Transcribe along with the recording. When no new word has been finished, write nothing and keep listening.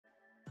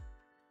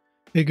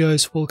Hey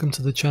guys, welcome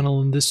to the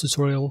channel. In this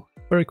tutorial,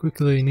 very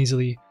quickly and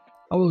easily,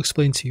 I will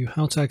explain to you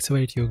how to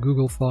activate your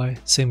Google Fi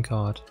SIM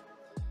card.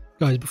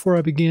 Guys, before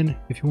I begin,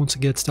 if you want to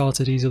get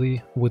started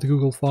easily with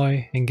Google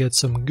Fi and get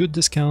some good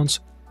discounts,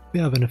 we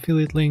have an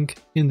affiliate link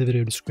in the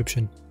video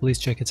description. Please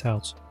check it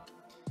out.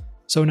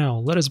 So now,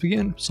 let us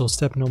begin. So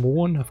step number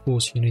one, of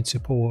course, you need to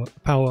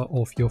power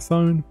off your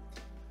phone,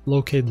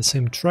 locate the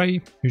SIM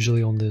tray,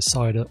 usually on the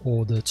side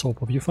or the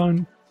top of your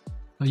phone.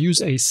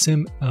 Use a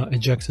SIM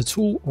ejector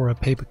tool or a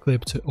paper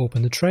clip to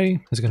open the tray.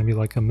 It's going to be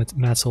like a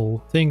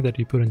metal thing that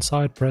you put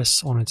inside,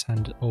 press on it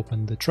and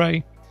open the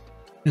tray.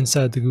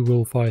 Insert the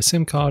Google Fi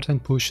SIM card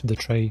and push the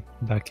tray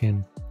back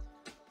in.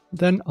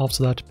 Then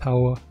after that,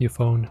 power your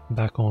phone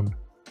back on.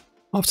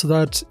 After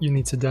that, you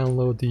need to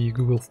download the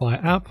Google Fi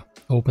app,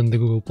 open the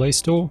Google Play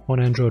Store on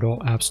Android or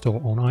App Store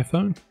on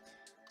iPhone,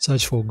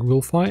 search for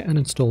Google Fi and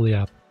install the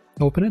app.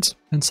 Open it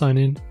and sign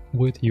in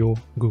with your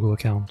Google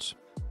account.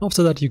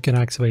 After that, you can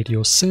activate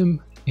your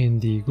SIM in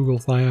the Google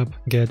Fi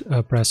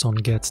app, press on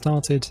Get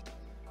Started,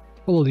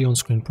 follow the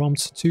on-screen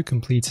prompts to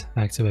complete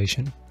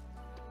activation.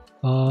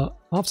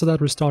 After that,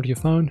 restart your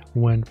phone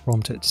when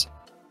prompted.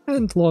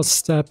 And last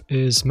step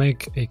is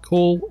make a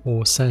call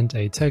or send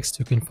a text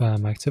to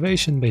confirm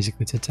activation,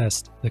 basically to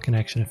test the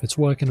connection if it's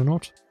working or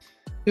not.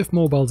 If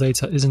mobile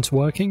data isn't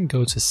working,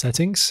 go to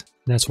Settings,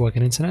 Network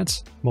and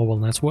Internet, Mobile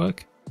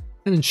Network,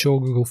 and ensure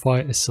Google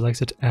Fi is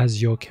selected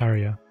as your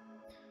carrier.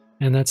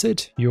 And that's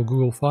it, your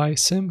Google Fi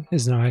SIM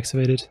is now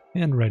activated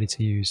and ready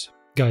to use.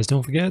 Guys,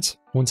 don't forget,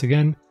 once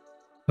again,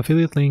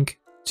 affiliate link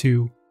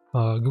to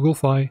Google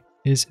Fi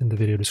is in the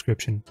video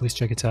description. Please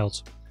check it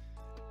out.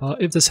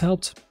 If this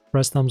helped,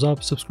 press thumbs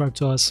up, subscribe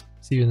to us.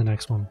 See you in the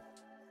next one.